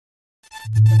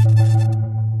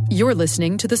You're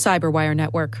listening to the Cyberwire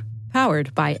Network,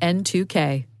 powered by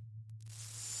N2K.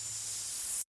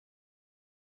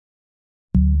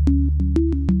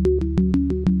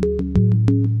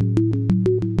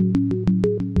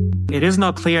 It is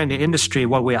not clear in the industry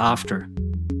what we're after.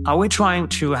 Are we trying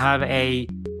to have an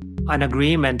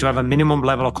agreement to have a minimum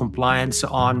level of compliance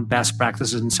on best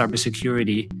practices in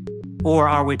cybersecurity, or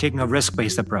are we taking a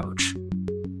risk-based approach?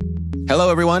 Hello,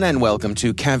 everyone, and welcome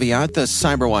to Caveat, the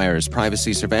Cyberwire's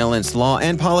privacy, surveillance, law,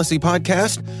 and policy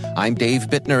podcast. I'm Dave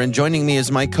Bittner, and joining me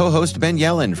is my co-host, Ben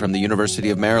Yelin from the University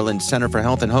of Maryland Center for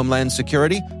Health and Homeland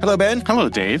Security. Hello, Ben. Hello,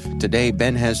 Dave. Today,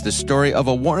 Ben has the story of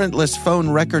a warrantless phone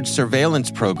record surveillance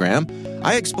program.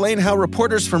 I explain how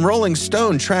reporters from Rolling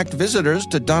Stone tracked visitors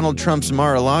to Donald Trump's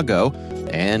Mar-a-Lago.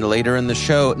 And later in the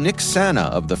show, Nick Sana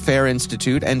of the FAIR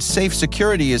Institute and Safe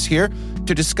Security is here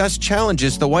to discuss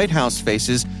challenges the White House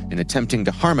faces in attempting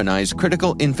to harmonize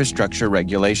critical infrastructure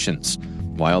regulations.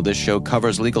 While this show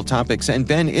covers legal topics and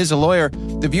Ben is a lawyer,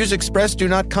 the views expressed do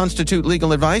not constitute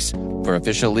legal advice. For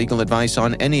official legal advice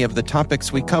on any of the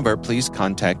topics we cover, please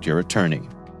contact your attorney.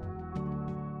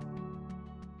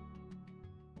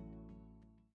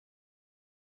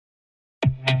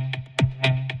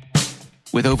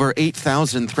 With over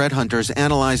 8,000 threat hunters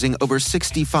analyzing over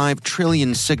 65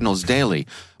 trillion signals daily,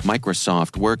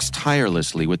 Microsoft works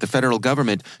tirelessly with the federal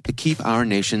government to keep our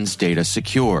nation's data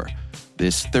secure.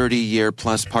 This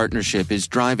 30-year-plus partnership is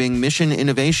driving mission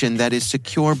innovation that is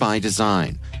secure by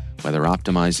design. Whether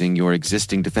optimizing your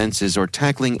existing defenses or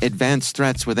tackling advanced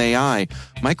threats with AI,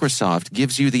 Microsoft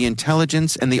gives you the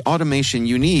intelligence and the automation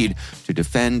you need to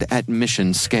defend at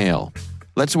mission scale.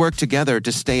 Let's work together to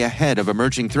stay ahead of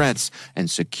emerging threats and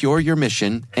secure your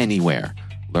mission anywhere.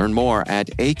 Learn more at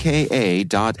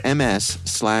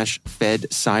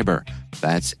aka.ms/fedcyber.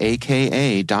 That's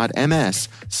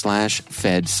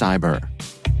aka.ms/fedcyber.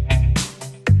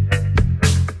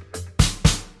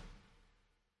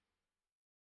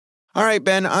 All right,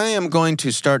 Ben, I am going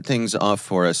to start things off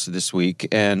for us this week,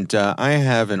 and I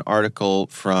have an article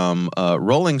from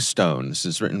Rolling Stone. This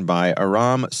is written by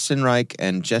Aram Sinreich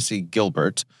and Jesse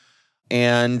Gilbert,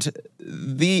 and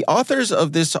the authors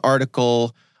of this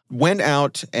article went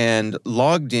out and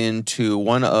logged into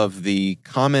one of the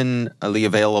commonly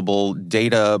available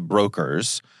data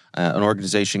brokers, an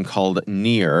organization called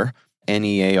NEAR,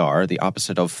 N-E-A-R, the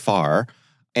opposite of FAR,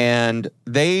 and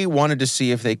they wanted to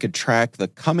see if they could track the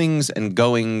comings and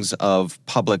goings of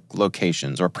public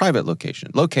locations or private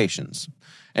locations.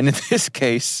 And in this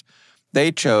case, they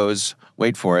chose,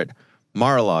 wait for it,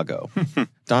 Mar-a-Lago,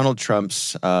 Donald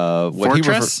Trump's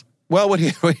Fortress?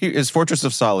 His Fortress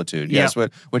of Solitude. Yes,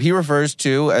 Yep. what he refers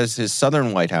to as his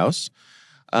Southern White House.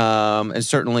 And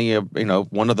certainly,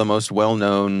 one of the most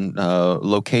well-known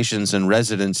locations and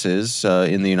residences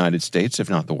in the United States, if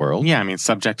not the world. Yeah, I mean,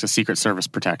 subject to Secret Service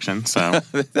protection, so...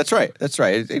 That's right.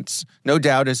 It's no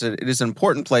doubt it is an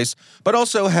important place, but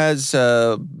also has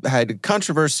had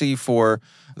controversy for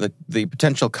the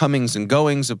potential comings and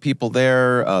goings of people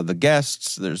there, the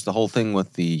guests. There's the whole thing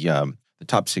with the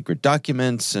top secret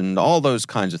documents and all those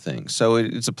kinds of things. So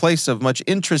it's a place of much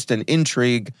interest and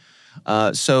intrigue.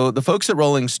 So the folks at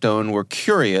Rolling Stone were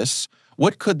curious,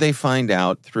 what could they find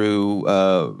out through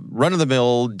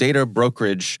run-of-the-mill data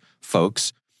brokerage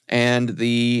folks? And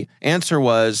the answer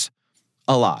was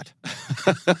a lot.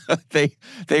 They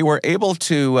were able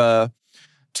to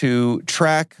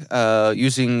track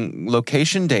using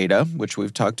location data, which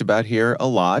we've talked about here a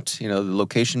lot, the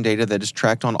location data that is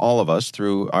tracked on all of us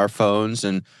through our phones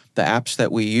and the apps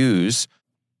that we use.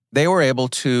 They were able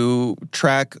to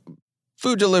track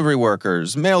food delivery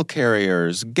workers, mail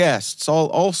carriers, guests,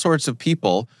 all sorts of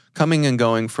people coming and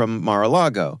going from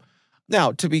Mar-a-Lago.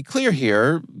 Now, to be clear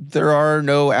here, there are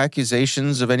no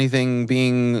accusations of anything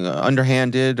being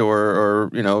underhanded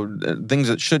or things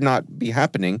that should not be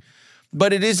happening.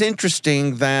 But it is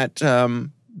interesting that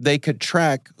they could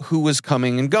track who was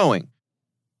coming and going.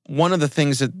 One of the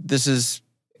things that this is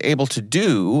able to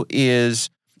do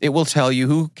is it will tell you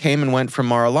who came and went from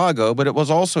Mar-a-Lago, but it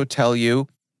will also tell you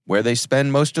where they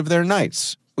spend most of their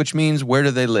nights, which means where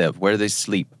do they live, where do they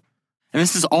sleep. And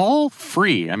this is all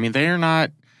free. I mean, they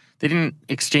didn't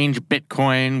exchange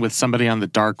Bitcoin with somebody on the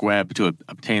dark web to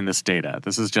obtain this data.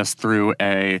 This is just through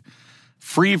a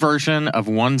free version of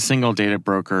one single data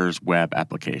broker's web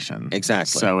application.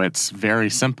 Exactly. So it's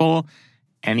very simple.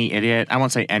 Any idiot, I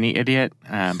won't say any idiot,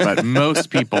 but most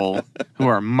people who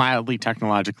are mildly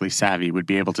technologically savvy would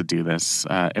be able to do this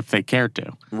if they cared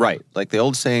to. Right. Like the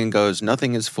old saying goes,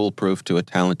 nothing is foolproof to a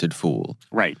talented fool.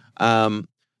 Right.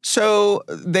 So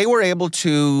they were able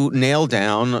to nail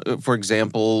down, for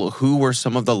example, who were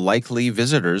some of the likely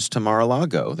visitors to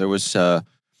Mar-a-Lago. There was a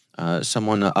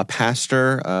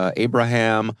pastor,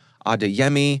 Abraham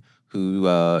Adeyemi, who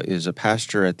is a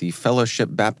pastor at the Fellowship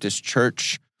Baptist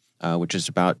Church, which is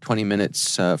about 20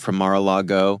 minutes from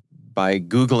Mar-a-Lago. By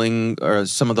Googling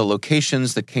some of the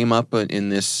locations that came up in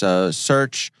this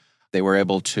search, they were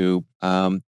able to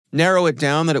narrow it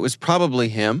down that it was probably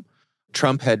him.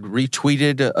 Trump had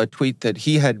retweeted a tweet that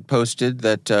he had posted,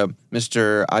 that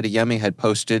Mr. Adeyemi had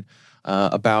posted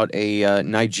about a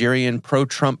Nigerian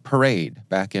pro-Trump parade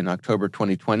back in October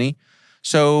 2020.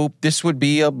 So this would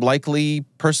be a likely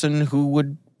person who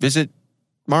would visit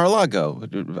Mar-a-Lago,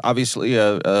 obviously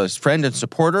a friend and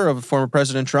supporter of former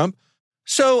President Trump.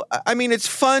 So, I mean, it's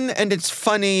fun and it's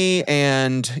funny,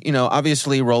 and,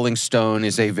 obviously Rolling Stone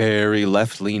is a very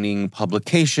left-leaning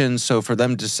publication, so for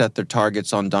them to set their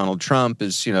targets on Donald Trump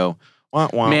is, wah, wah,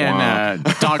 wah.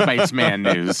 Dog bites man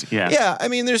news, yeah. Yeah, I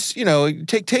mean, there's,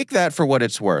 take that for what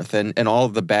it's worth and all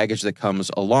of the baggage that comes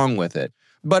along with it.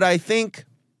 But I think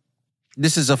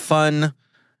this is a fun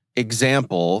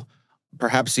example,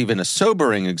 perhaps even a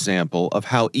sobering example, of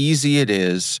how easy it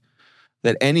is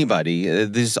that anybody,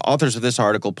 these authors of this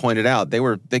article pointed out, they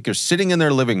were sitting in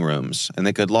their living rooms and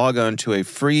they could log on to a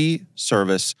free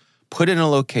service, put in a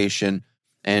location,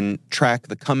 and track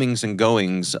the comings and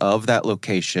goings of that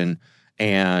location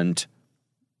and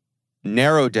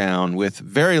narrow down with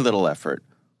very little effort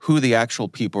who the actual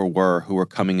people were who were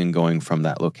coming and going from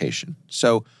that location.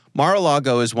 So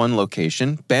Mar-a-Lago is one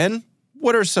location. Ben,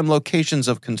 what are some locations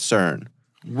of concern?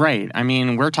 Right. I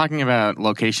mean, we're talking about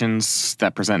locations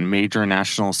that present major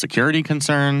national security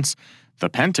concerns.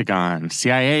 The Pentagon,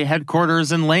 CIA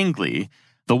headquarters in Langley,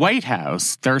 the White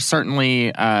House. There are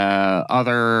certainly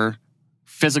other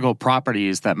physical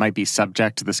properties that might be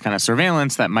subject to this kind of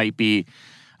surveillance that might be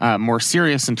more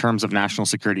serious in terms of national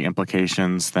security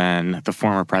implications than the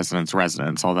former president's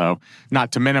residence, although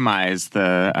not to minimize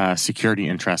the security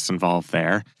interests involved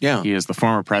there. Yeah. He is the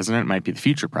former president, might be the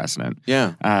future president.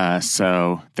 Yeah.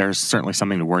 So there's certainly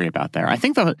something to worry about there. I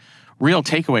think the real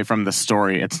takeaway from this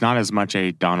story, it's not as much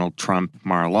a Donald Trump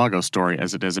Mar-a-Lago story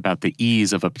as it is about the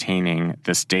ease of obtaining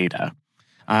this data.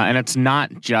 And it's not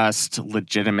just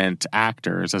legitimate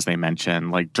actors, as they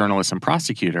mentioned, like journalists and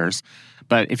prosecutors,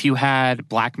 but if you had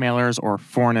blackmailers or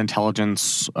foreign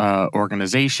intelligence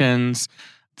organizations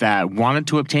that wanted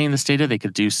to obtain this data, they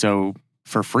could do so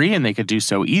for free and they could do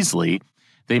so easily.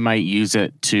 They might use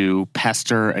it to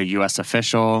pester a U.S.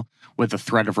 official with the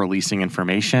threat of releasing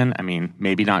information. I mean,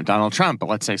 maybe not Donald Trump, but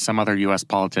let's say some other U.S.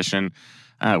 politician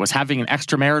was having an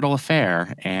extramarital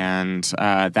affair, and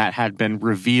that had been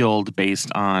revealed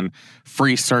based on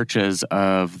free searches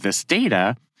of this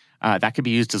data. That could be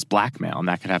used as blackmail, and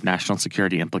that could have national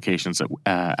security implications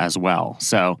as well.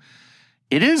 So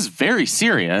it is very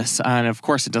serious, and of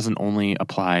course it doesn't only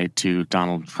apply to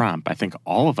Donald Trump. I think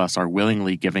all of us are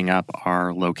willingly giving up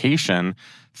our location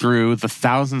through the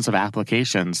thousands of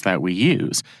applications that we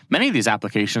use. Many of these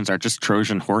applications are just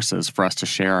Trojan horses for us to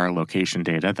share our location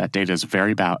data. That data is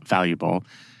very valuable.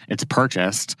 It's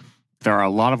purchased. There are a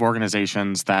lot of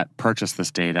organizations that purchase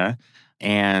this data,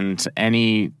 and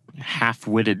any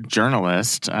half-witted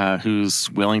journalist who's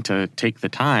willing to take the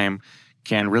time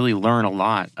can really learn a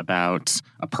lot about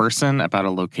a person, about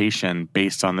a location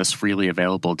based on this freely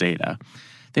available data.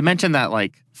 They mentioned that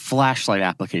like flashlight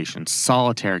applications,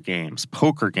 solitaire games,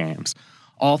 poker games,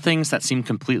 all things that seem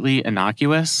completely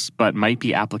innocuous, but might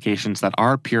be applications that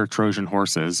are pure Trojan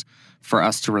horses for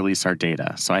us to release our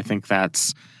data. So I think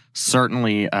that's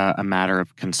certainly a matter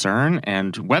of concern.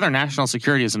 And whether national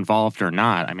security is involved or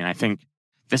not, I mean, I think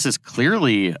this is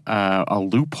clearly a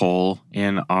loophole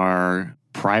in our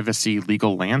privacy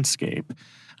legal landscape.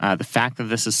 The fact that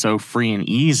this is so free and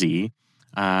easy,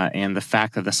 and the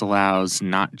fact that this allows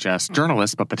not just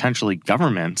journalists, but potentially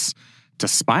governments to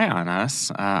spy on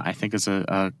us, I think is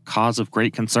a cause of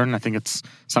great concern. I think it's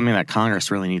something that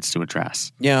Congress really needs to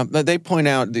address. Yeah, but they point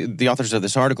out, the authors of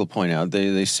this article point out,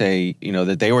 they say,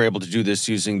 that they were able to do this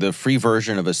using the free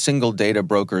version of a single data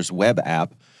broker's web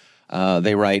app.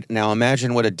 They write, now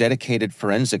imagine what a dedicated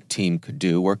forensic team could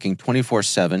do working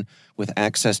 24/7 with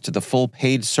access to the full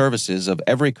paid services of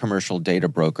every commercial data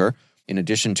broker, in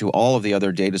addition to all of the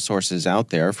other data sources out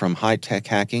there, from high-tech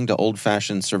hacking to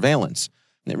old-fashioned surveillance.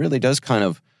 And it really does kind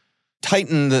of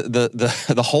tighten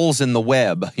the holes in the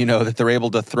web, that they're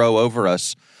able to throw over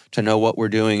us to know what we're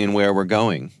doing and where we're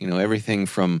going. Everything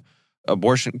from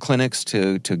abortion clinics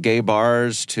to gay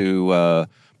bars to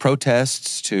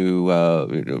protests to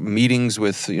meetings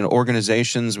with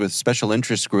organizations with special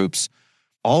interest groups.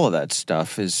 All of that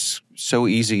stuff is so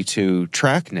easy to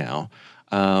track now,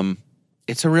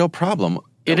 it's a real problem.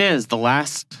 It is. The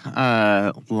last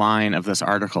line of this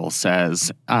article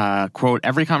says, quote,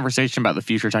 every conversation about the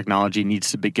future technology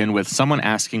needs to begin with someone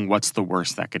asking what's the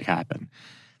worst that could happen.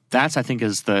 I think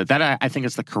is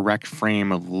the correct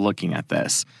frame of looking at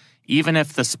this. Even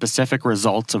if the specific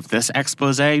results of this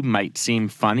expose might seem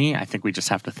funny, I think we just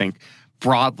have to think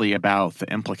broadly about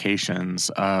the implications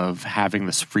of having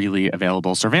this freely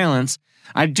available surveillance.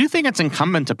 I do think it's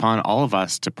incumbent upon all of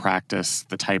us to practice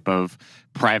the type of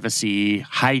privacy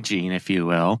hygiene, if you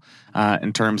will,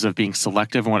 in terms of being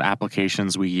selective in what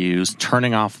applications we use,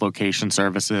 turning off location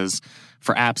services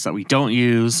for apps that we don't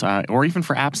use, or even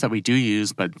for apps that we do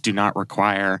use but do not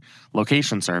require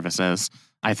location services.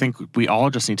 I think we all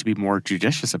just need to be more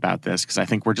judicious about this because I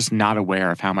think we're just not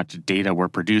aware of how much data we're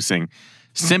producing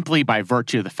simply by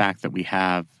virtue of the fact that we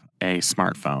have a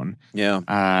smartphone. Yeah.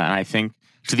 And I think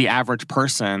to the average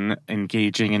person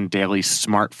engaging in daily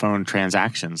smartphone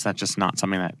transactions, that's just not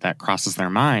something that crosses their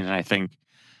mind. And I think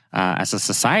as a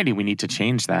society, we need to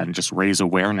change that and just raise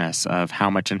awareness of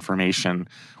how much information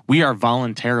we are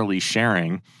voluntarily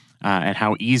sharing and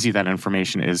how easy that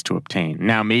information is to obtain.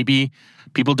 Now, maybe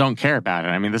people don't care about it.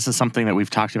 I mean, this is something that we've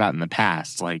talked about in the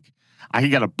past. Like, I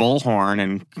could get a bullhorn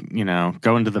and,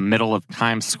 go into the middle of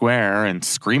Times Square and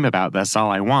scream about this all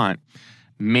I want.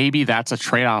 Maybe that's a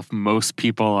trade-off most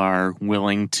people are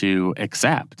willing to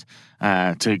accept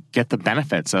to get the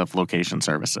benefits of location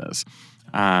services.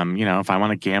 If I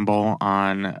want to gamble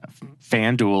on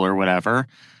FanDuel or whatever,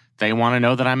 they want to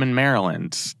know that I'm in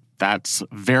Maryland. That's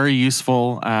very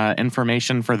useful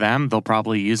information for them. They'll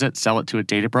probably use it, sell it to a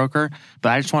data broker. But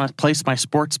I just want to place my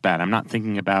sports bet. I'm not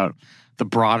thinking about the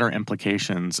broader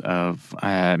implications of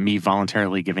me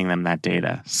voluntarily giving them that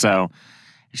data. So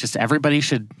it's just everybody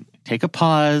should take a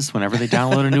pause whenever they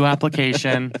download a new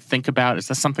application. Think about, is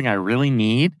this something I really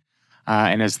need?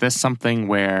 And is this something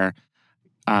where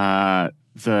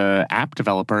the app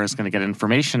developer is going to get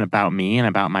information about me and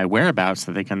about my whereabouts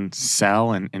that they can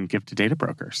sell and give to data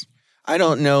brokers? I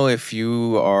don't know if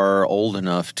you are old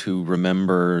enough to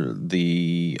remember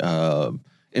the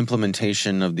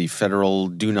implementation of the federal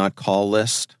do not call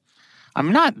list.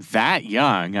 I'm not that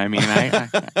young. I mean, I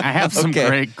have some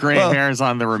gray hairs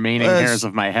on the remaining hairs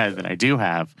of my head that I do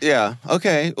have. Yeah.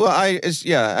 Okay. Well,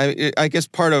 I guess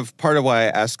part of why I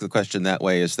ask the question that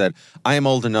way is that I am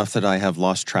old enough that I have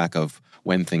lost track of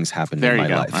when things happened in my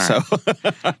life.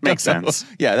 So makes sense.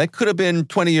 Yeah, that could have been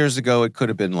 20 years ago. It could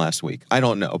have been last week. I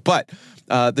don't know. But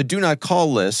the do not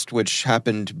call list, which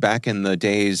happened back in the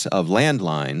days of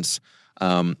landlines,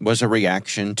 was a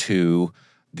reaction to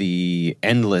the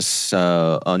endless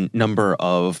number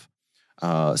of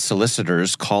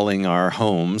solicitors calling our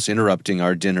homes, interrupting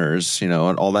our dinners, and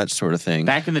all that sort of thing.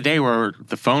 Back in the day where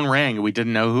the phone rang and we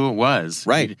didn't know who it was.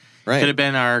 Right. Could have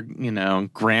been our,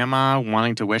 grandma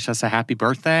wanting to wish us a happy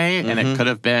birthday, and it could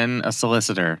have been a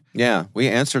solicitor. Yeah, we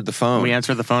answered the phone. We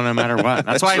answered the phone no matter what.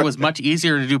 That's why it was much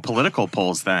easier to do political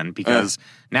polls then, because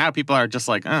now people are just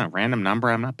like, random number,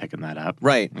 I'm not picking that up.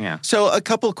 Right. Yeah. So a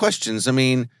couple of questions. I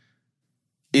mean,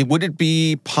 would it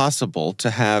be possible to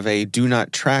have a do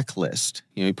not track list?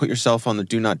 You put yourself on the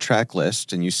do not track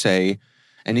list and you say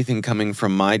anything coming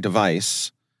from my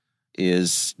device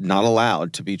is not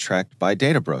allowed to be tracked by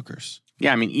data brokers.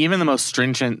 Yeah, I mean, even the most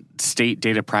stringent state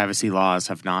data privacy laws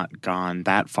have not gone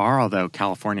that far, although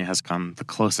California has come the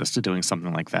closest to doing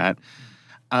something like that.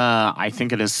 I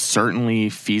think it is certainly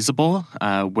feasible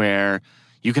where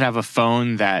you could have a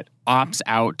phone that opts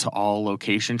out to all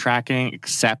location tracking,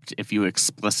 except if you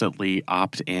explicitly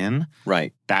opt in.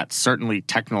 Right. That's certainly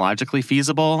technologically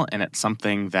feasible, and it's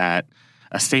something that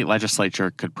a state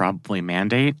legislature could probably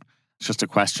mandate. It's just a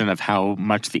question of how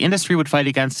much the industry would fight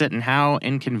against it and how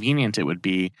inconvenient it would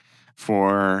be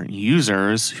for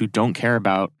users who don't care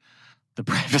about the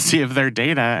privacy of their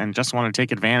data and just want to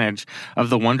take advantage of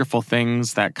the wonderful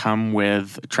things that come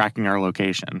with tracking our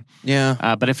location.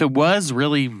 Yeah. But if it was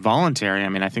really voluntary, I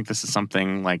mean, I think this is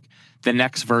something like the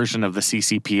next version of the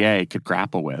CCPA could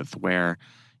grapple with, where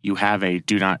you have a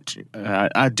do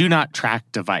not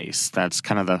track device. That's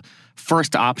kind of the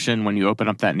first option when you open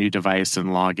up that new device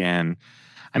and log in.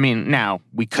 I mean, now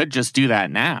we could just do that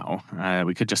now.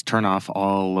 We could just turn off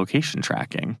all location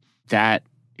tracking. That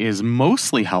is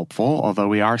mostly helpful, although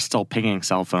we are still pinging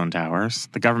cell phone towers.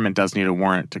 The government does need a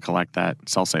warrant to collect that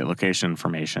cell site location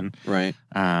information. Right.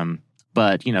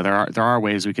 But there are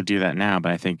ways we could do that now.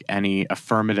 But I think any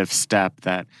affirmative step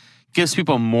that gives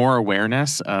people more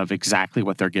awareness of exactly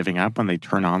what they're giving up when they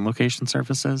turn on location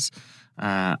services,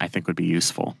 I think would be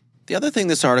useful. The other thing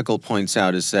this article points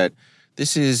out is that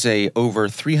This is a over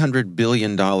 $300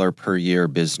 billion per year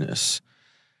business.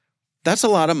 That's a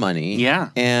lot of money. Yeah.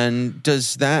 And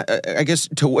does that, I guess,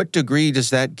 to what degree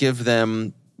does that give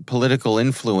them political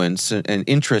influence and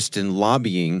interest in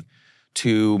lobbying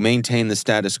to maintain the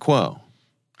status quo?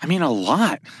 I mean, a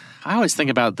lot. I always think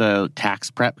about the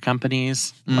tax prep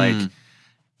companies. Like,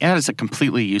 yeah, it's a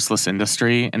completely useless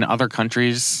industry. In other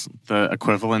countries, the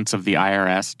equivalents of the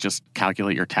IRS just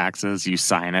calculate your taxes, you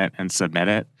sign it, and submit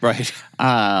it. Right.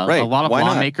 Right. A lot of Why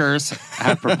not? lawmakers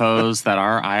have proposed that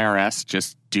our IRS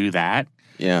just do that.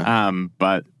 Yeah.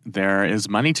 But there is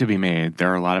money to be made.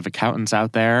 There are a lot of accountants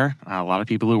out there, a lot of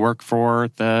people who work for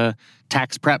the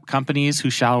tax prep companies who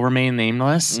shall remain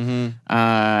nameless.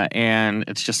 And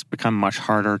it's just become much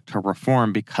harder to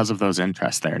reform because of those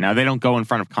interests there. Now, they don't go in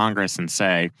front of Congress and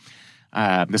say,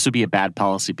 this would be a bad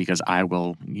policy because I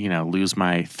will, lose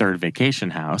my third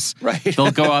vacation house. Right.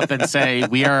 They'll go up and say,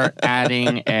 we are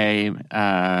adding a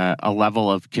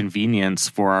level of convenience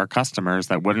for our customers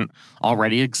that wouldn't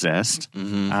already exist.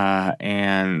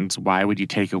 And why would you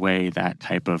take away that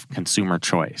type of consumer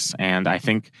choice? And I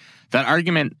think that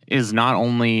argument is not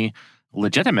only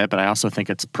legitimate, but I also think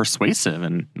it's persuasive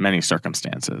in many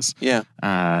circumstances. Yeah.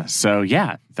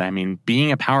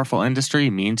 Being a powerful industry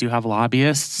means you have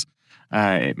lobbyists.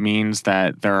 It means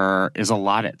that there is a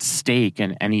lot at stake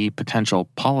in any potential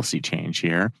policy change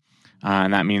here.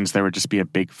 And that means there would just be a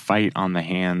big fight on the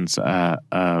hands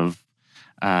of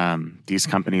these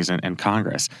companies and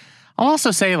Congress. I'll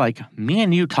also say, me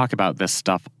and you talk about this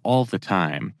stuff all the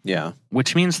time. Yeah.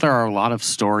 Which means there are a lot of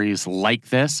stories like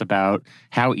this about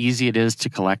how easy it is to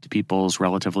collect people's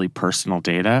relatively personal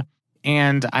data.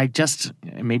 And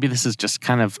maybe this is just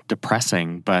kind of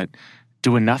depressing, but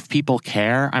do enough people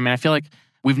care? I mean, I feel like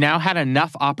we've now had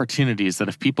enough opportunities that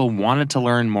if people wanted to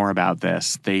learn more about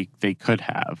this, they could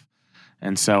have.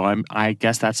 And so I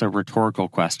guess that's a rhetorical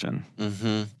question.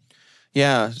 Mm-hmm.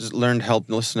 Yeah, just learned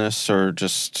helplessness or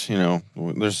just, it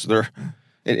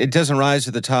doesn't rise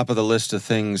to the top of the list of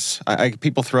things.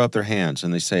 People throw up their hands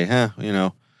and they say, what am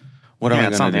I going to do?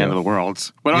 It's not the end of the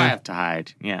world. What do I have to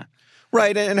hide? Yeah.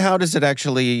 Right, and how does it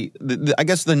actually, I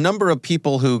guess the number of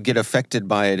people who get affected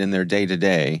by it in their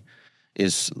day-to-day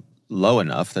is low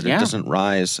enough that it doesn't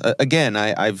rise. Again,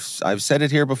 I've said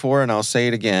it here before and I'll say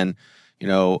it again,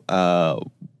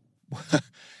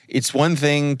 it's one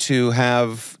thing to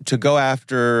go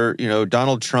after,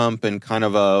 Donald Trump in kind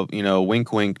of a,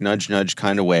 wink, wink, nudge, nudge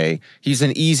kind of way. He's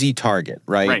an easy target,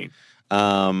 right?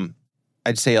 Right.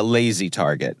 I'd say a lazy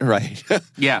target, right?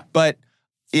 Yeah. But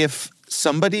if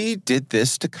somebody did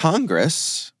this to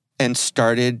Congress and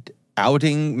started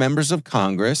outing members of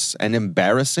Congress and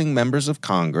embarrassing members of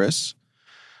Congress,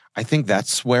 I think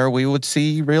that's where we would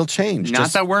see real change.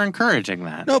 Not that we're encouraging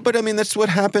that. No, but I mean, that's what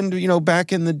happened,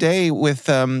 back in the day with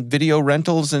video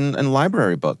rentals and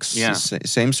library books. Yeah.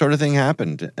 Same sort of thing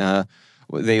happened.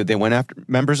 They went after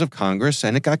members of Congress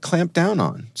and it got clamped down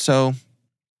on. So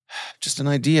just an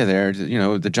idea there,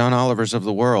 the John Olivers of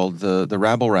the world, the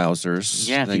rabble-rousers.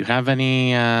 Yeah, if you have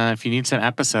any, if you need some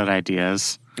episode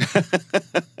ideas.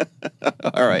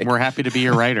 All right. We're happy to be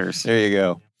your writers. There you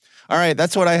go. All right,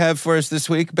 that's what I have for us this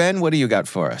week. Ben, what do you got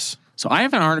for us? So I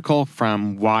have an article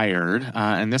from Wired,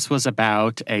 and this was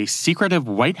about a secretive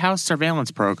White House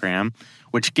surveillance program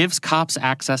which gives cops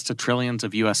access to trillions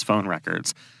of U.S. phone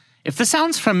records. If this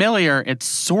sounds familiar, it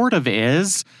sort of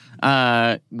is.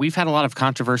 We've had a lot of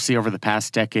controversy over the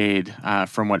past decade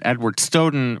from what Edward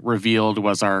Snowden revealed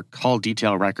was our call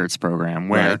detail records program,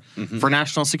 where for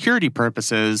national security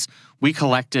purposes, we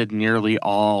collected nearly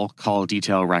all call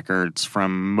detail records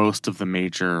from most of the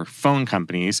major phone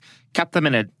companies, kept them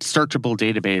in a searchable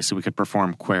database so we could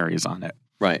perform queries on it.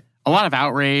 Right. A lot of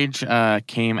outrage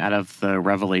came out of the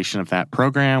revelation of that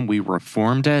program. We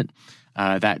reformed it.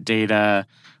 That data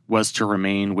was to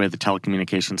remain with the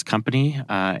telecommunications company,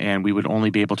 and we would only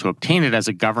be able to obtain it as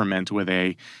a government with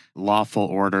a lawful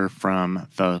order from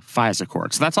the FISA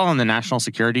court. So that's all in the national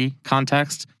security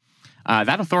context.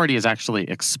 That authority has actually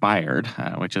expired,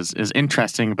 which is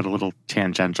interesting but a little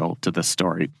tangential to this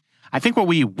story. I think what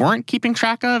we weren't keeping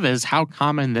track of is how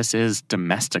common this is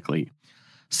domestically.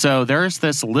 So there's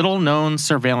this little-known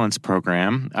surveillance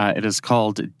program. It is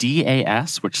called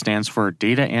DAS, which stands for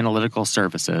Data Analytical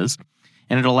Services,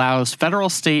 and it allows federal,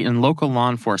 state, and local law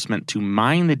enforcement to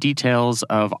mine the details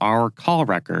of our call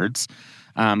records.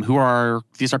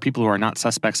 These are people who are not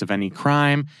suspects of any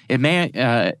crime. It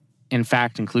may, in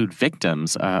fact, include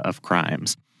victims of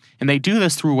crimes. And they do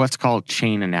this through what's called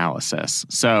chain analysis.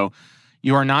 So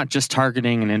you are not just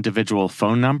targeting an individual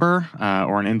phone number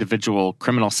or an individual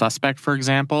criminal suspect, for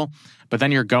example, but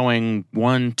then you're going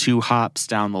 1-2 hops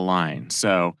down the line.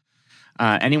 So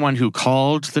anyone who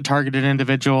called the targeted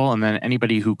individual, and then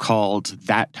anybody who called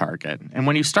that target. And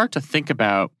when you start to think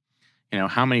about,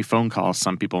 how many phone calls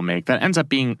some people make, that ends up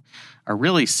being a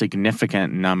really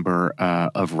significant number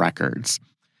of records.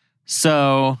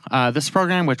 So this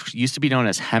program, which used to be known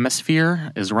as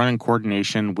Hemisphere, is run in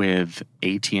coordination with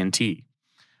AT&T.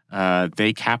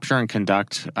 They capture and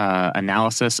conduct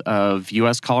analysis of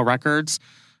U.S. call records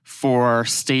for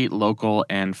state, local,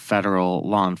 and federal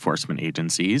law enforcement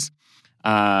agencies.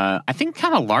 I think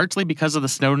kind of largely because of the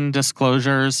Snowden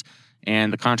disclosures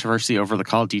and the controversy over the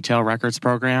call detail records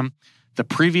program. The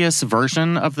previous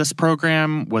version of this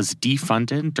program was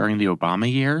defunded during the Obama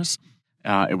years.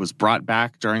 It was brought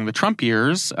back during the Trump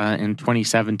years in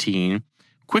 2017,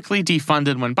 quickly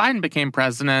defunded when Biden became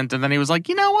president, and then he was like,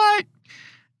 you know what?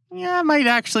 Yeah, it might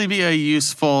actually be a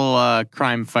useful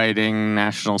crime-fighting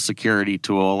national security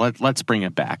tool. Let's bring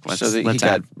it back.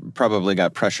 Probably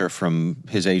got pressure from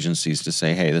his agencies to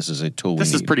say, hey, this is a tool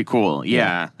This is pretty cool,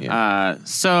 yeah.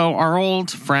 So our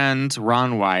old friend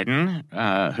Ron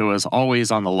Wyden, who is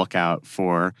always on the lookout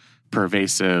for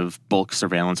pervasive bulk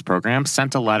surveillance programs,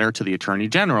 sent a letter to the Attorney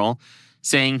General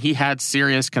saying he had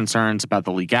serious concerns about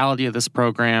the legality of this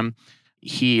program.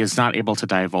 He is not able to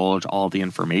divulge all the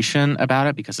information about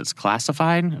it because it's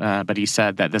classified, but he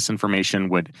said that this information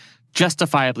would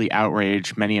justifiably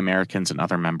outrage many Americans and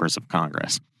other members of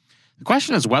Congress. The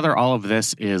question is whether all of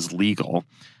this is legal.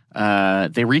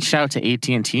 They reached out to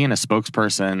AT&T, and a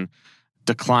spokesperson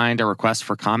declined a request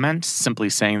for comment, simply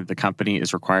saying that the company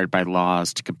is required by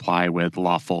laws to comply with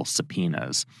lawful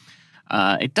subpoenas.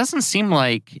 It doesn't seem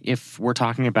like, if we're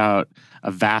talking about a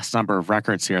vast number of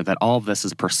records here, that all of this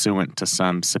is pursuant to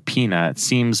some subpoena. It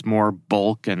seems more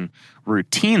bulk and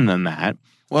routine than that.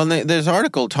 Well, this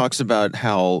article talks about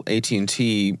how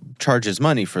AT&T charges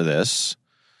money for this,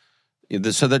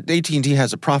 so that AT&T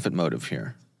has a profit motive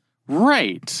here.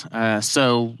 Right.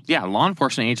 So, law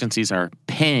enforcement agencies are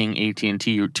paying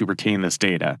AT&T to retain this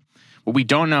data. What we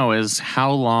don't know is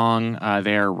how long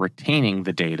they're retaining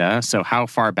the data, so how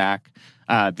far back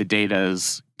the data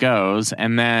goes.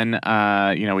 And then,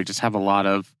 we just have a lot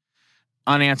of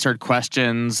unanswered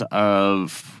questions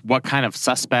of what kind of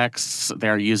suspects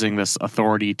they're using this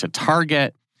authority to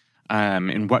target,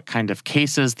 in what kind of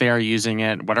cases they are using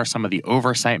it, what are some of the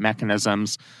oversight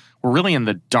mechanisms. We're really in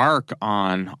the dark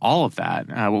on all of that.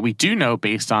 What we do know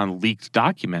based on leaked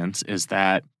documents is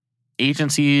that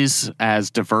agencies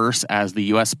as diverse as the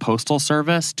U.S. Postal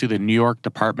Service to the New York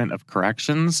Department of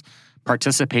Corrections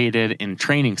participated in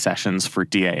training sessions for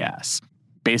DAS.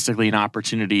 Basically an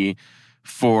opportunity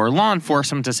for law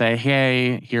enforcement to say,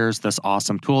 hey, here's this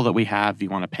awesome tool that we have. If you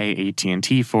want to pay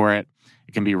AT&T for it,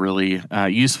 it can be really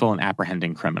useful in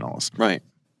apprehending criminals. Right.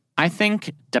 I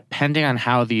think depending on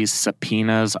how these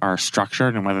subpoenas are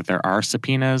structured and whether there are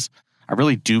subpoenas, I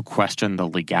really do question the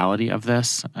legality of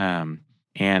this.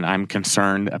 And I'm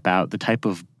concerned about the type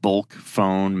of bulk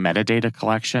phone metadata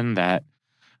collection that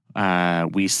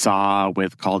we saw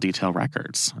with call detail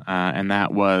records. And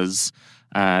that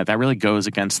really goes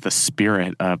against the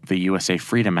spirit of the USA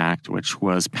Freedom Act, which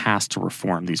was passed to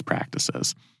reform these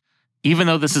practices. Even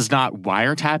though this is not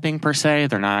wiretapping per se,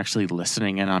 they're not actually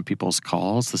listening in on people's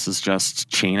calls. This is just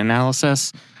chain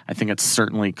analysis. I think it's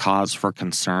certainly cause for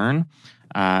concern.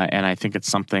 And I think it's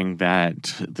something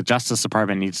that the Justice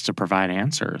Department needs to provide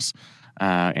answers.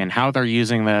 And how they're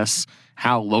using this,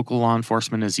 how local law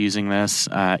enforcement is using this,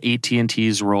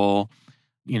 AT&T's role,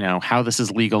 how this is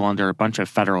legal under a bunch of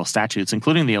federal statutes,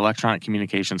 including the Electronic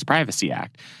Communications Privacy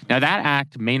Act. Now, that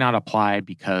act may not apply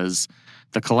because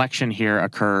the collection here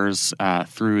occurs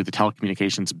through the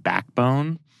telecommunications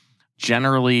backbone.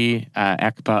 Generally,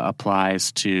 ECPA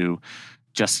applies to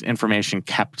just information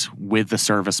kept with the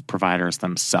service providers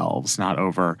themselves, not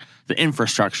over the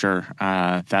infrastructure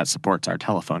that supports our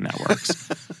telephone networks.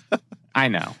 I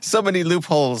know. So many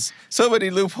loopholes.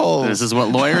 This is what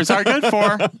lawyers are good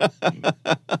for.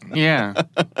 Yeah.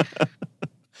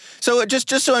 So just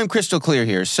so I'm crystal clear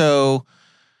here. So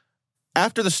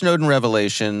after the Snowden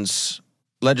revelations,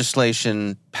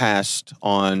 legislation passed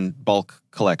on bulk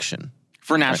collection.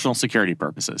 For national security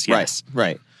purposes, yes.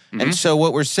 Right. Mm-hmm. And so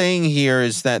what we're saying here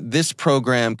is that this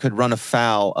program could run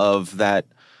afoul of that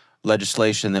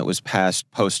legislation that was passed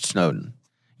post-Snowden.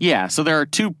 Yeah, so there are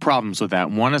two problems with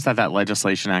that. One is that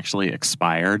legislation actually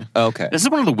expired. Okay. This is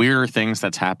one of the weirder things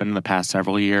that's happened in the past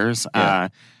several years. Yeah.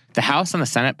 The House and the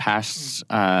Senate passed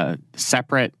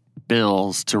separate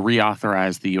bills to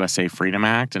reauthorize the USA Freedom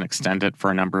Act and extend it for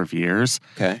a number of years.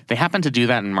 Okay. They happened to do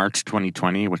that in March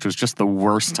 2020, which was just the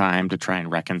worst time to try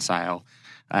and reconcile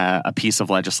a piece of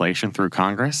legislation through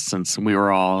Congress, since we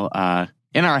were all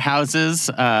in our houses,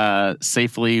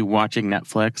 safely watching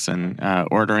Netflix and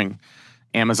ordering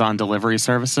Amazon delivery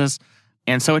services.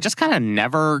 And so it just kind of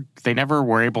they never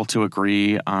were able to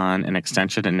agree on an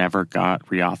extension. It never got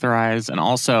reauthorized. And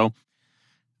also,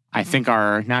 I think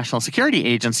our national security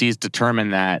agencies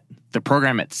determined that the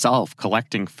program itself,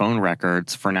 collecting phone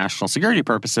records for national security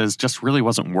purposes, just really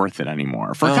wasn't worth it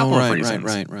anymore for a couple of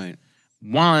reasons. Right.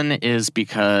 One is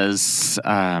because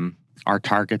our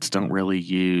targets don't really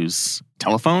use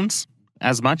telephones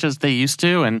as much as they used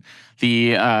to. And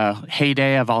the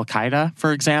heyday of Al-Qaeda,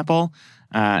 for example,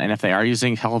 and if they are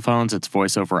using telephones, it's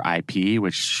voice over IP,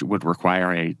 which would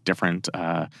require a different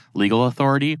legal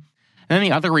authority. And then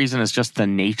the other reason is just the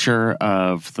nature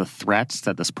of the threats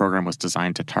that this program was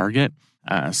designed to target.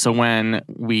 So when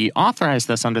we authorized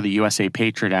this under the USA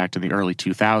Patriot Act in the early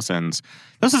 2000s,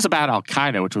 this is about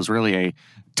Al-Qaeda, which was really a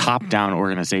top-down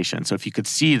organization. So if you could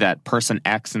see that person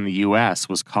X in the U.S.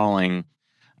 was calling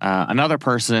another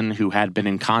person who had been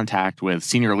in contact with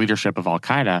senior leadership of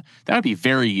Al-Qaeda, that would be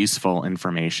very useful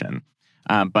information.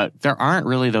 But there aren't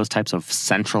really those types of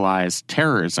centralized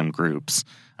terrorism groups,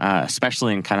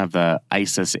 especially in kind of the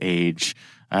ISIS age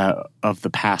of the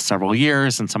past several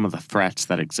years and some of the threats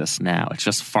that exist now. It's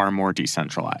just far more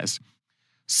decentralized.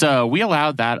 So we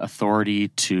allowed that authority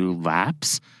to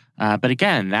lapse. But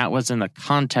again, that was in the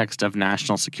context of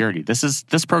national security.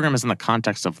 This program is in the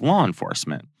context of law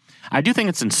enforcement. I do think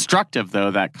it's instructive,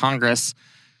 though, that Congress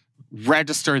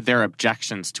registered their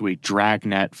objections to a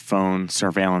dragnet phone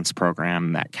surveillance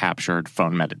program that captured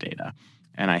phone metadata.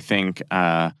 And I think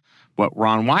what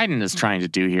Ron Wyden is trying to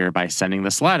do here by sending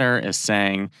this letter is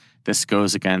saying this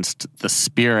goes against the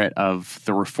spirit of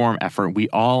the reform effort we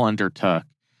all undertook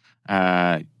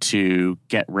to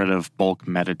get rid of bulk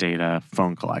metadata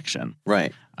phone collection.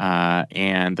 Right.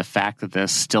 And the fact that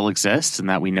this still exists and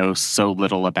that we know so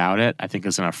little about it, I think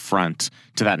is an affront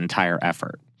to that entire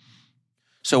effort.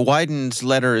 So Wyden's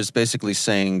letter is basically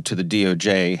saying to the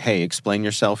DOJ, hey, explain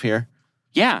yourself here?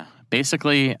 Yeah.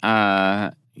 Basically,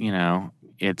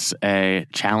 it's a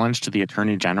challenge to the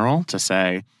Attorney General to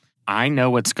say, I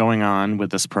know what's going on with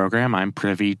this program. I'm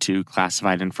privy to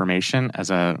classified information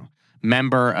as a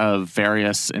member of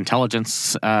various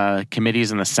intelligence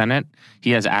committees in the Senate.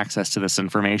 He has access to this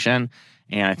information,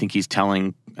 and I think he's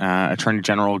telling Attorney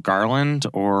General Garland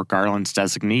or Garland's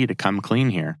designee to come clean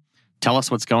here. Tell us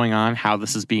what's going on, how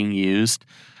this is being used,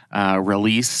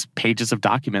 release pages of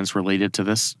documents related to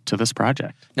this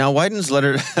project. Now, Wyden's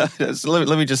letter,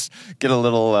 let me just get a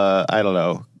little,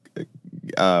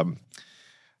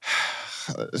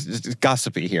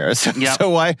 gossipy here. Yep. So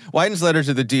Wyden's letter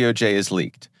to the DOJ is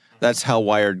leaked. That's how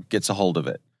Wired gets a hold of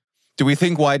it. Do we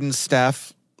think Wyden's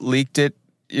staff leaked it?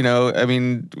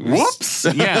 Whoops!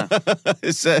 Yeah.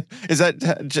 Is that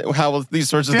how these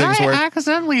sorts of things work? Did I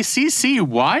accidentally CC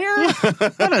Wire?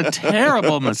 What a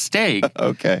terrible mistake.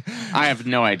 Okay. I have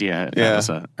no idea if that was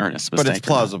an earnest mistake. But it's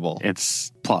plausible.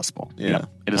 It's plausible. Yeah.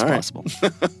 It is plausible.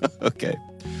 Okay.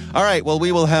 All right. Well,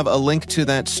 we will have a link to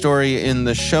that story in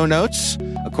the show notes.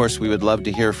 Of course, we would love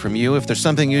to hear from you. If there's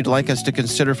something you'd like us to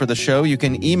consider for the show, you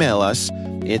can email us.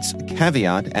 It's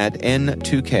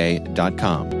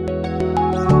caveat@n2k.com.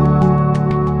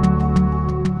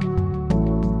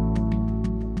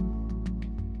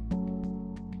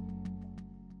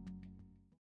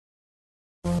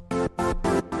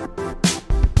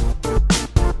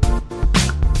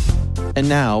 And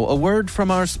now, a word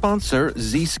from our sponsor,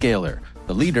 Zscaler,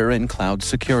 the leader in cloud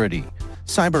security.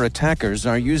 Cyber attackers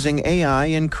are using AI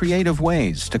in creative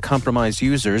ways to compromise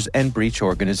users and breach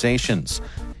organizations.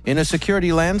 In a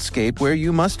security landscape where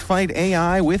you must fight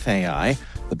AI with AI,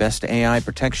 the best AI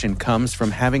protection comes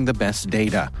from having the best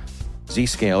data.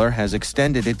 Zscaler has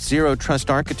extended its Zero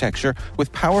Trust architecture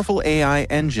with powerful AI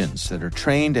engines that are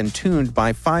trained and tuned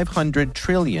by 500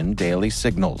 trillion daily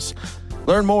signals.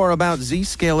 Learn more about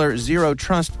Zscaler Zero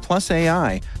Trust Plus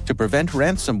AI to prevent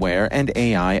ransomware and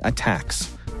AI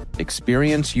attacks.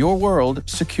 Experience your world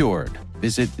secured.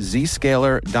 Visit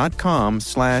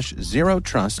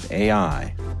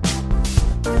zscaler.com/zerotrustai.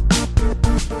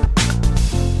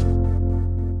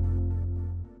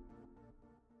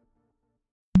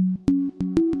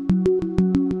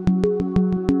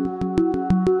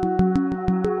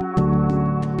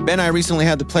 Ben, I recently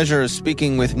had the pleasure of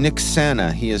speaking with Nick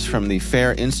Sana. He is from the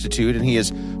FAIR Institute, and he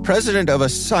is president of a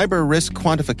cyber risk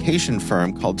quantification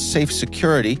firm called Safe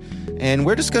Security. And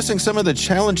we're discussing some of the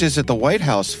challenges that the White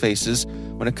House faces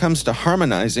when it comes to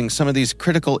harmonizing some of these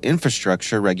critical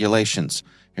infrastructure regulations.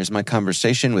 Here's my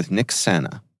conversation with Nick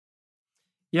Sana.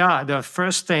 Yeah, the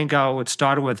first thing I would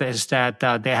start with is that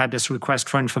they had this request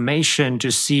for information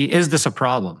to see, is this a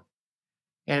problem?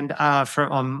 And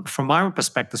from my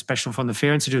perspective, especially from the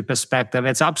Fear Institute perspective,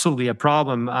 it's absolutely a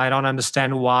problem. I don't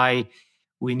understand why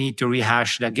we need to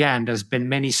rehash it again. There's been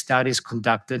many studies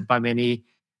conducted by many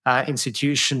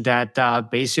institutions that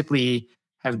basically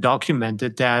have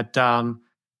documented that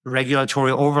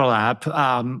regulatory overlap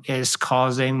is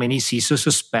causing many CISOs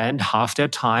to spend half their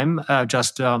time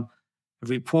just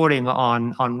reporting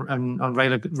on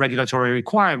regulatory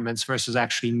requirements versus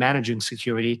actually managing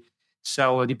security.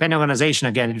 So depending on organization,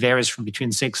 again, it varies from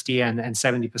between 60 and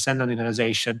 70% of the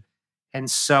organization. And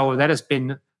so that has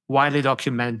been widely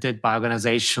documented by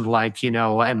organizations like,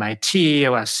 MIT,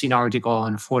 or I've seen an article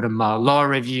on Fordham Law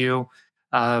Review,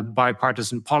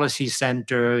 Bipartisan Policy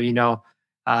Center, GAO,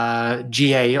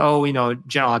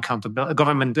 General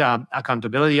Government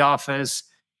Accountability Office,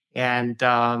 and,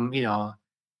 and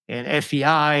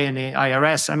FEI and the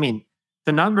IRS. I mean,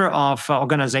 the number of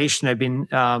organizations have been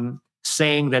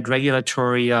saying that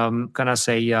regulatory,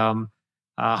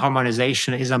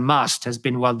 harmonization is a must has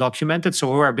been well documented.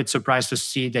 So we're a bit surprised to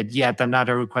see that yet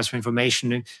another request for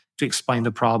information to explain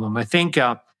the problem. I think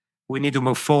we need to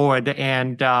move forward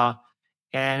and start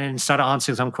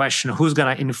answering some question: who's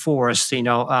going to enforce,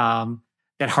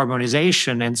 that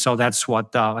harmonization? And so that's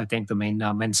what I think the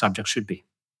main subject should be.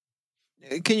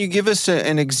 Can you give us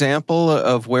an example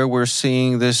of where we're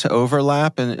seeing this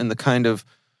overlap and the kind of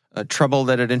trouble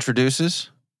that it introduces?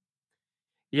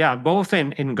 Yeah, both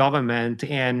in government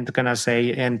and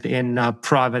in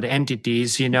private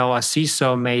entities. A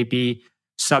CISO may be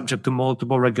subject to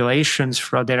multiple regulations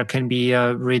that can be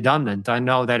redundant. I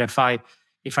know that if I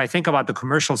think about the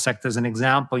commercial sector as an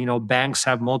example, banks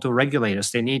have multiple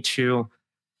regulators. They need to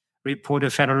report the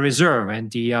Federal Reserve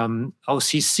and the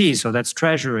OCC, so that's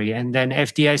Treasury, and then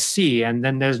FDIC, and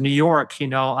then there's New York,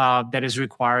 that is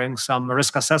requiring some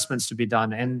risk assessments to be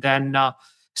done, and then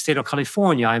state of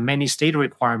California and many state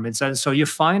requirements. And so you're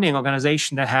finding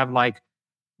organizations that have like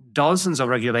dozens of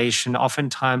regulation,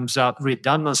 oftentimes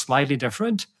redundant, slightly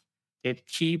different. It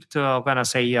keep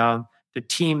the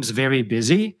teams very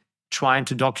busy trying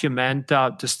to document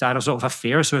the status of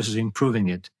affairs versus improving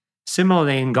it.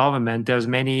 Similarly, in government, there's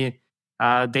many.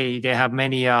 They have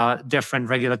many different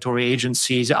regulatory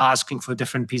agencies asking for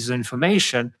different pieces of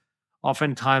information,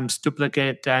 oftentimes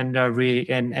duplicate and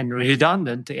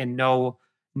redundant in no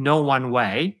one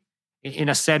way. In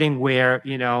a setting where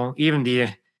even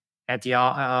at the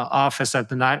office of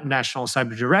the National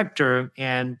Cyber Director,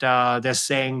 and they're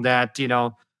saying that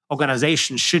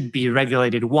organizations should be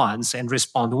regulated once and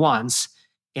respond once,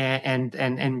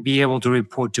 and be able to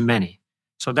report to many.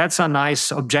 So that's a nice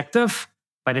objective,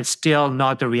 but it's still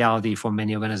not the reality for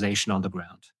many organizations on the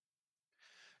ground.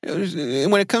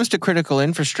 When it comes to critical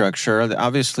infrastructure,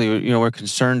 obviously, we're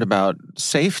concerned about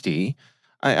safety.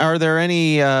 Are there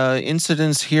any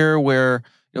incidents here where,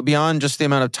 beyond just the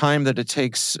amount of time that it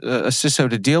takes a CISO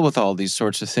to deal with all these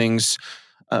sorts of things,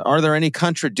 are there any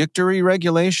contradictory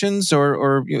regulations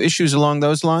or issues along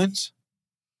those lines?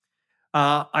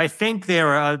 I think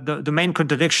the main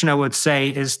contradiction, I would say,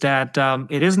 is that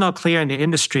it is not clear in the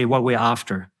industry what we're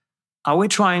after. Are we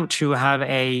trying to have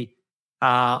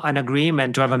an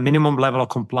agreement to have a minimum level of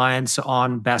compliance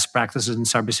on best practices in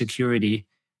cybersecurity,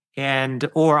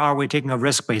 or are we taking a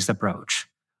risk-based approach?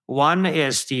 One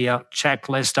is the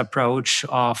checklist approach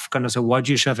of what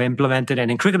you should have implemented, and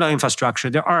in critical infrastructure,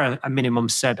 there are a minimum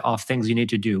set of things you need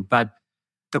to do. But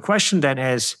the question then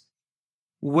is,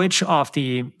 which of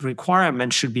the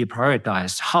requirements should be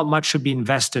prioritized? How much should be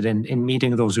invested in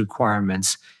meeting those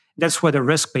requirements? That's where the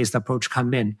risk-based approach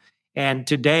comes in. And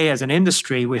today, as an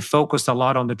industry, we focused a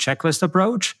lot on the checklist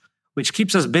approach, which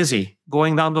keeps us busy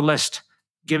going down the list,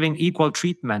 giving equal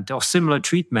treatment or similar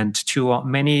treatment to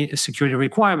many security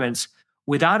requirements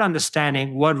without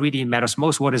understanding what really matters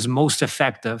most, what is most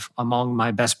effective among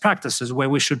my best practices, where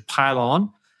we should pile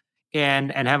on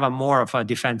and have a more of a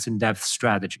defense in depth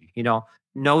strategy.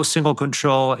 No single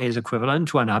control is equivalent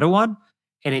to another one,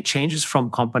 and it changes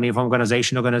from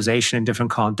organization to organization in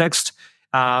different contexts.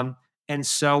 And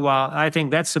so I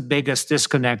think that's the biggest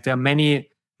disconnect. There are many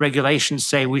regulations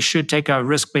say we should take a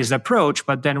risk-based approach,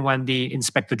 but then when the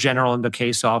Inspector General, in the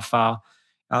case of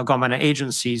government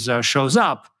agencies, shows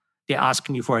up, they're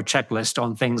asking you for a checklist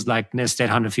on things like NIST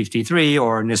 853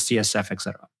 or NIST TSF, et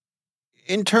cetera.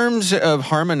 In terms of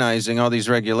harmonizing all these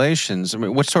regulations,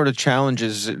 what sort of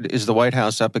challenges is the White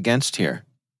House up against here?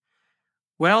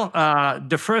 Well,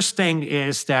 the first thing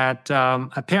is that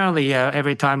apparently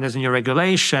every time there's a new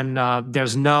regulation,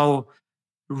 there's no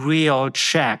real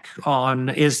check on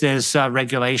is this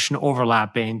regulation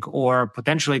overlapping or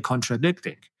potentially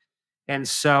contradicting. And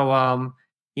so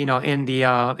in the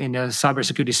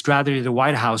cybersecurity strategy the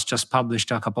White House just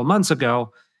published a couple months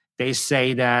ago, they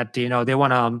say that they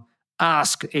want to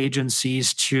ask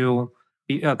agencies to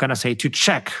to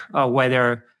check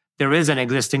whether there is an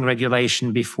existing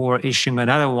regulation before issuing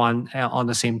another one on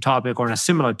the same topic or on a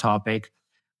similar topic.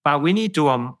 But we need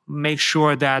to make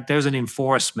sure that there's an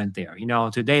enforcement there.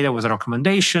 Today there was a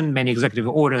recommendation, many executive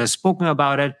orders have spoken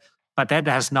about it, but that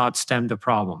has not stemmed the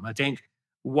problem. I think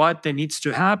what needs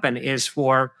to happen is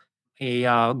for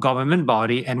a government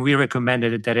body, and we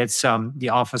recommended that it's the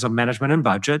Office of Management and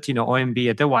Budget, OMB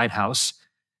at the White House,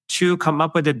 to come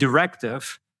up with a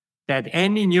directive that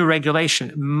any new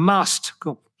regulation must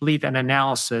complete an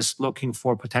analysis looking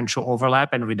for potential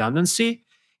overlap and redundancy,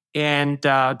 and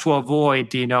to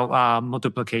avoid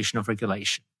multiplication of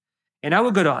regulation. And I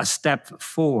would go a step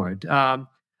forward.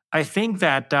 I think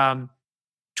that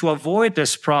to avoid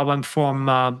this problem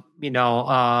from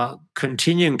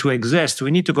continuing to exist,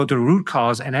 we need to go to the root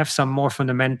cause and have some more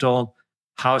fundamental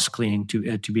house cleaning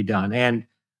to be done. And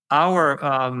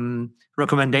our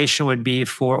recommendation would be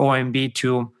for OMB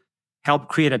to help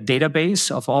create a database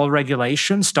of all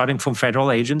regulations, starting from federal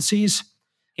agencies,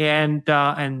 and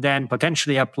then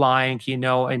potentially applying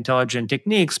intelligent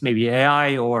techniques, maybe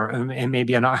AI or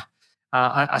maybe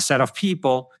a set of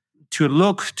people to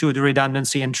look to the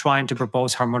redundancy and trying to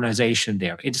propose harmonization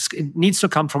there. It needs to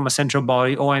come from a central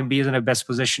body. OMB is in the best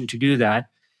position to do that.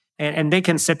 And they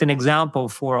can set an example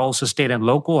for also state and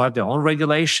local, have their own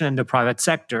regulation in the private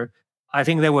sector. I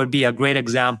think that would be a great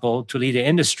example to lead the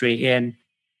industry in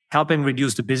helping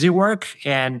reduce the busy work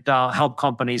and help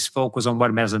companies focus on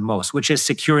what matters the most, which is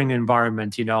securing the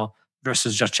environment,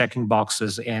 versus just checking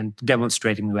boxes and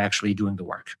demonstrating you're actually doing the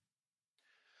work.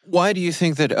 Why do you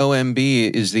think that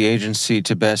OMB is the agency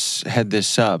to best head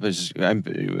this up?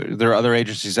 There are other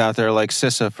agencies out there like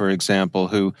CISA, for example,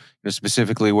 who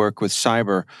specifically work with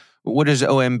cyber. What does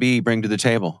OMB bring to the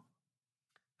table?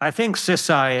 I think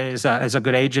CISA is a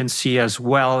good agency as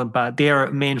well, but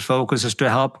their main focus is to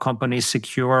help companies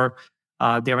secure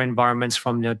their environments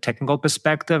from the technical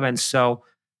perspective. And so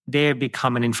they have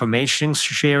become an information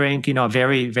sharing, a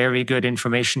very, very good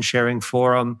information sharing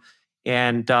forum,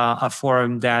 and a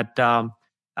forum that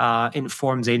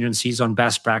informs agencies on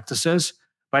best practices.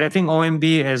 But I think OMB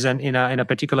is in a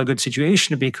particular good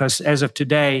situation because as of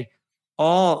today,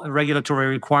 all regulatory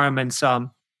requirements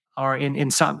are in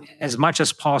some, as much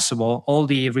as possible, all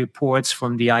the reports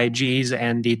from the IGs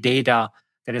and the data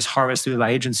that is harvested by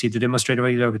agency to demonstrate a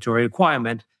regulatory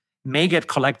requirement may get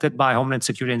collected by Homeland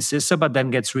Security and CISA, but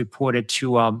then gets reported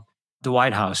to the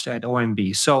White House at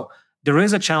OMB. So there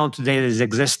is a channel today that is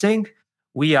existing.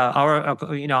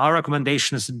 Our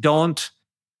recommendation is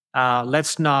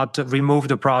let's not remove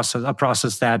a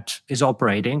process that is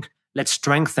operating. Let's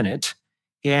strengthen it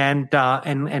and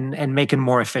make it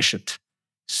more efficient.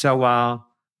 So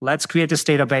let's create this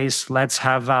database. Let's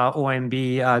have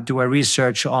OMB do a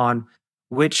research on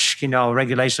which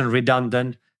regulation is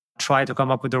redundant. Try to come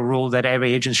up with a rule that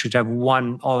every agency should have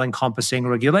one all-encompassing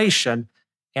regulation,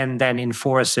 and then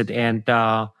enforce it. And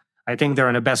I think they're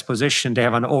in the best position. They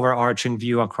have an overarching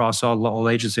view across all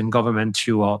agencies in government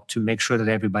to make sure that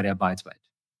everybody abides by it.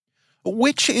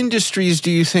 Which industries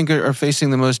do you think are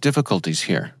facing the most difficulties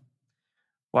here?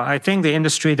 Well, I think the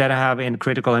industry that have in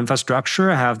critical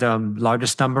infrastructure have the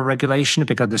largest number of regulation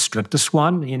because the strictest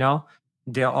one.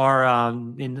 There are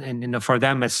for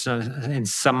them it's in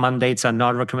some mandates are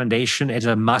not recommendation. It's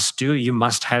a must do. You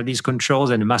must have these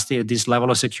controls and it must be at this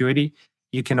level of security.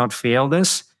 You cannot fail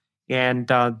this. And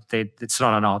it's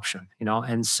not an option,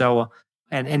 And so,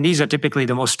 and these are typically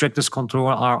the most strictest control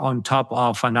are on top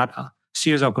of a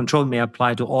series of control may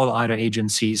apply to all other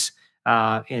agencies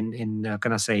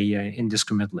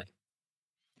indiscriminately.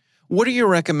 What are your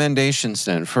recommendations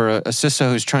then for a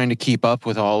CISO who's trying to keep up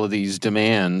with all of these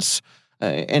demands?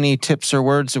 Any tips or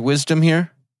words of wisdom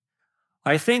here?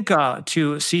 I think to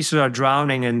CISOs are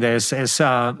drowning in this is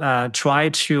try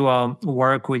to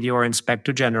work with your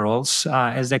inspector generals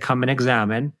as they come and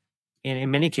examine. And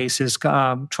in many cases,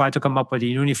 try to come up with a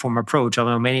uniform approach.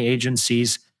 Although many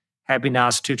agencies have been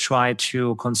asked to try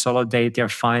to consolidate their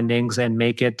findings and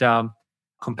make it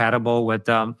compatible with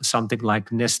something like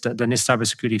NIST, the NIST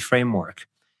cybersecurity framework.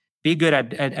 Be good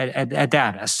at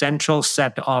that. A central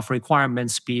set of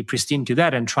requirements, be pristine to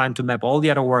that, and trying to map all the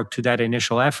other work to that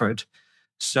initial effort.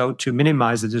 So to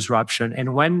minimize the disruption.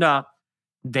 And when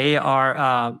they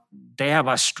have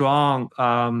a strong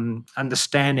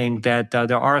understanding that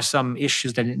there are some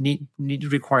issues that need to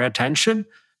require attention,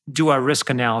 do a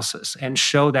risk analysis and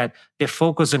show that they're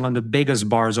focusing on the biggest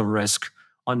bars of risk,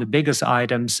 on the biggest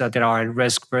items that are at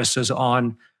risk versus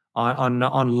on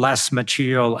on less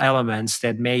material elements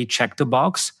that may check the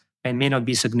box and may not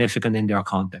be significant in their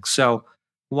context. So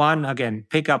one, again,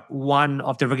 pick up one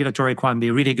of the regulatory requirements,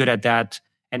 be really good at that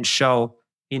and show,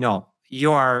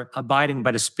 you are abiding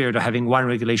by the spirit of having one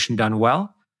regulation done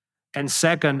well. And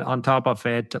second, on top of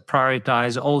it,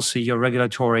 prioritize also your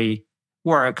regulatory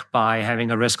work by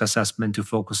having a risk assessment to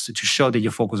show that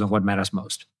you focus on what matters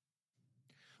most.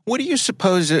 What do you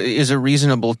suppose is a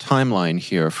reasonable timeline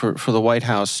here for the White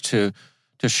House to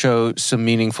show some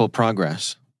meaningful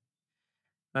progress?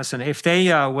 Listen, if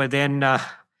they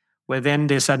within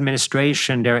this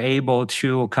administration, they're able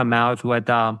to come out with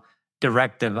a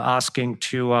directive asking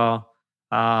to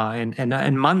and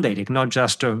mandating, not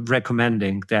just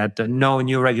recommending that no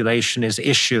new regulation is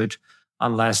issued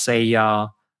unless a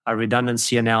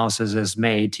redundancy analysis is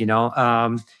made,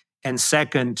 and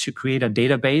second, to create a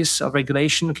database of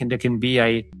regulation, there can be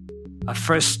a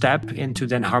first step into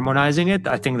then harmonizing it.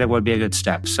 I think that would be a good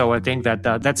step. So I think that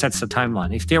sets the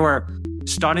timeline. If they were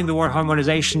starting the word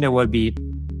harmonization, I would be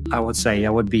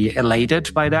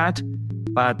elated by that.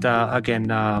 But again,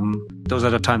 those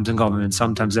are the times in government.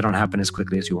 Sometimes they don't happen as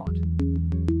quickly as you want.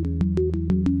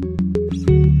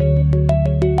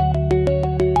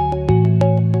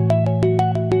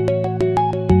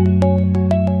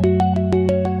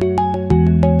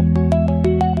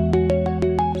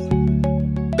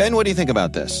 Ben, what do you think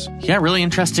about this? Yeah, really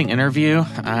interesting interview.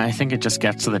 I think it just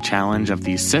gets to the challenge of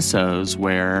these CISOs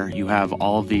where you have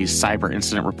all of these cyber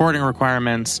incident reporting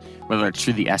requirements, whether it's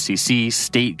through the SEC,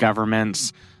 state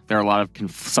governments. There are a lot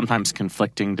of sometimes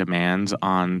conflicting demands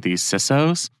on these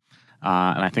CISOs.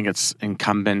 And I think it's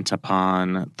incumbent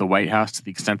upon the White House, to the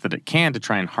extent that it can, to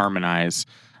try and harmonize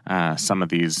some of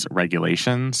these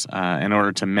regulations in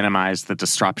order to minimize the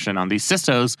disruption on these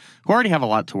CISOs who already have a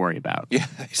lot to worry about. Yeah,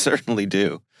 they certainly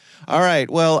do. All right.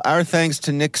 Well, our thanks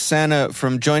to Nick Sana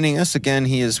from joining us. Again,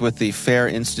 he is with the FAIR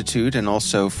Institute and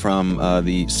also from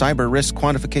the cyber risk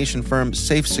quantification firm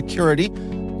Safe Security.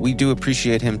 We do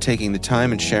appreciate him taking the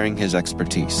time and sharing his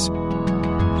expertise.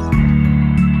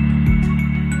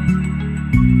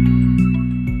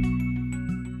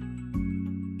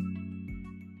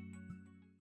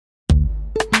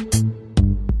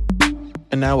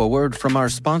 And now a word from our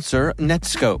sponsor,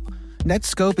 Netskope.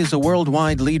 Netskope is a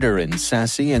worldwide leader in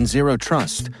SASE and Zero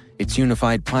Trust. Its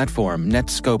unified platform,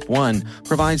 Netskope One,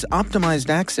 provides optimized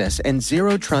access and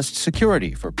Zero Trust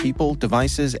security for people,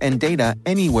 devices, and data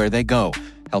anywhere they go,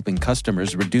 helping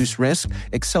customers reduce risk,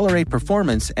 accelerate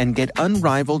performance, and get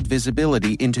unrivaled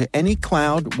visibility into any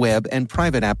cloud, web, and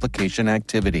private application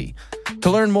activity. To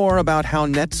learn more about how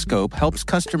Netskope helps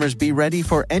customers be ready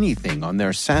for anything on their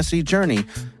SASE journey,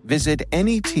 visit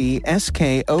netskope.com.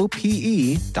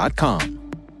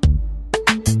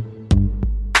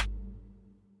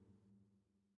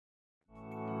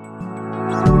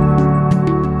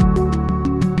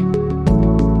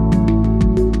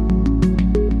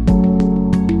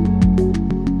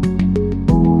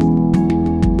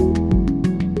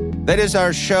 That is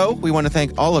our show. We want to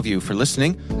thank all of you for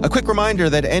listening. A quick reminder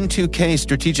that N2K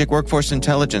Strategic Workforce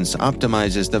Intelligence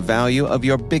optimizes the value of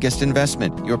your biggest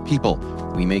investment, your people.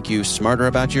 We make you smarter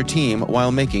about your team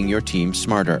while making your team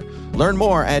smarter. Learn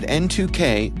more at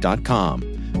n2k.com.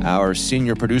 Our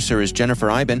senior producer is Jennifer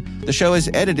Eiben. The show is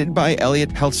edited by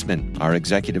Elliot Peltzman. Our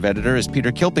executive editor is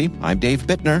Peter Kilpie. I'm Dave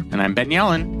Bittner. And I'm Ben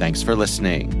Yellen. Thanks for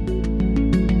listening.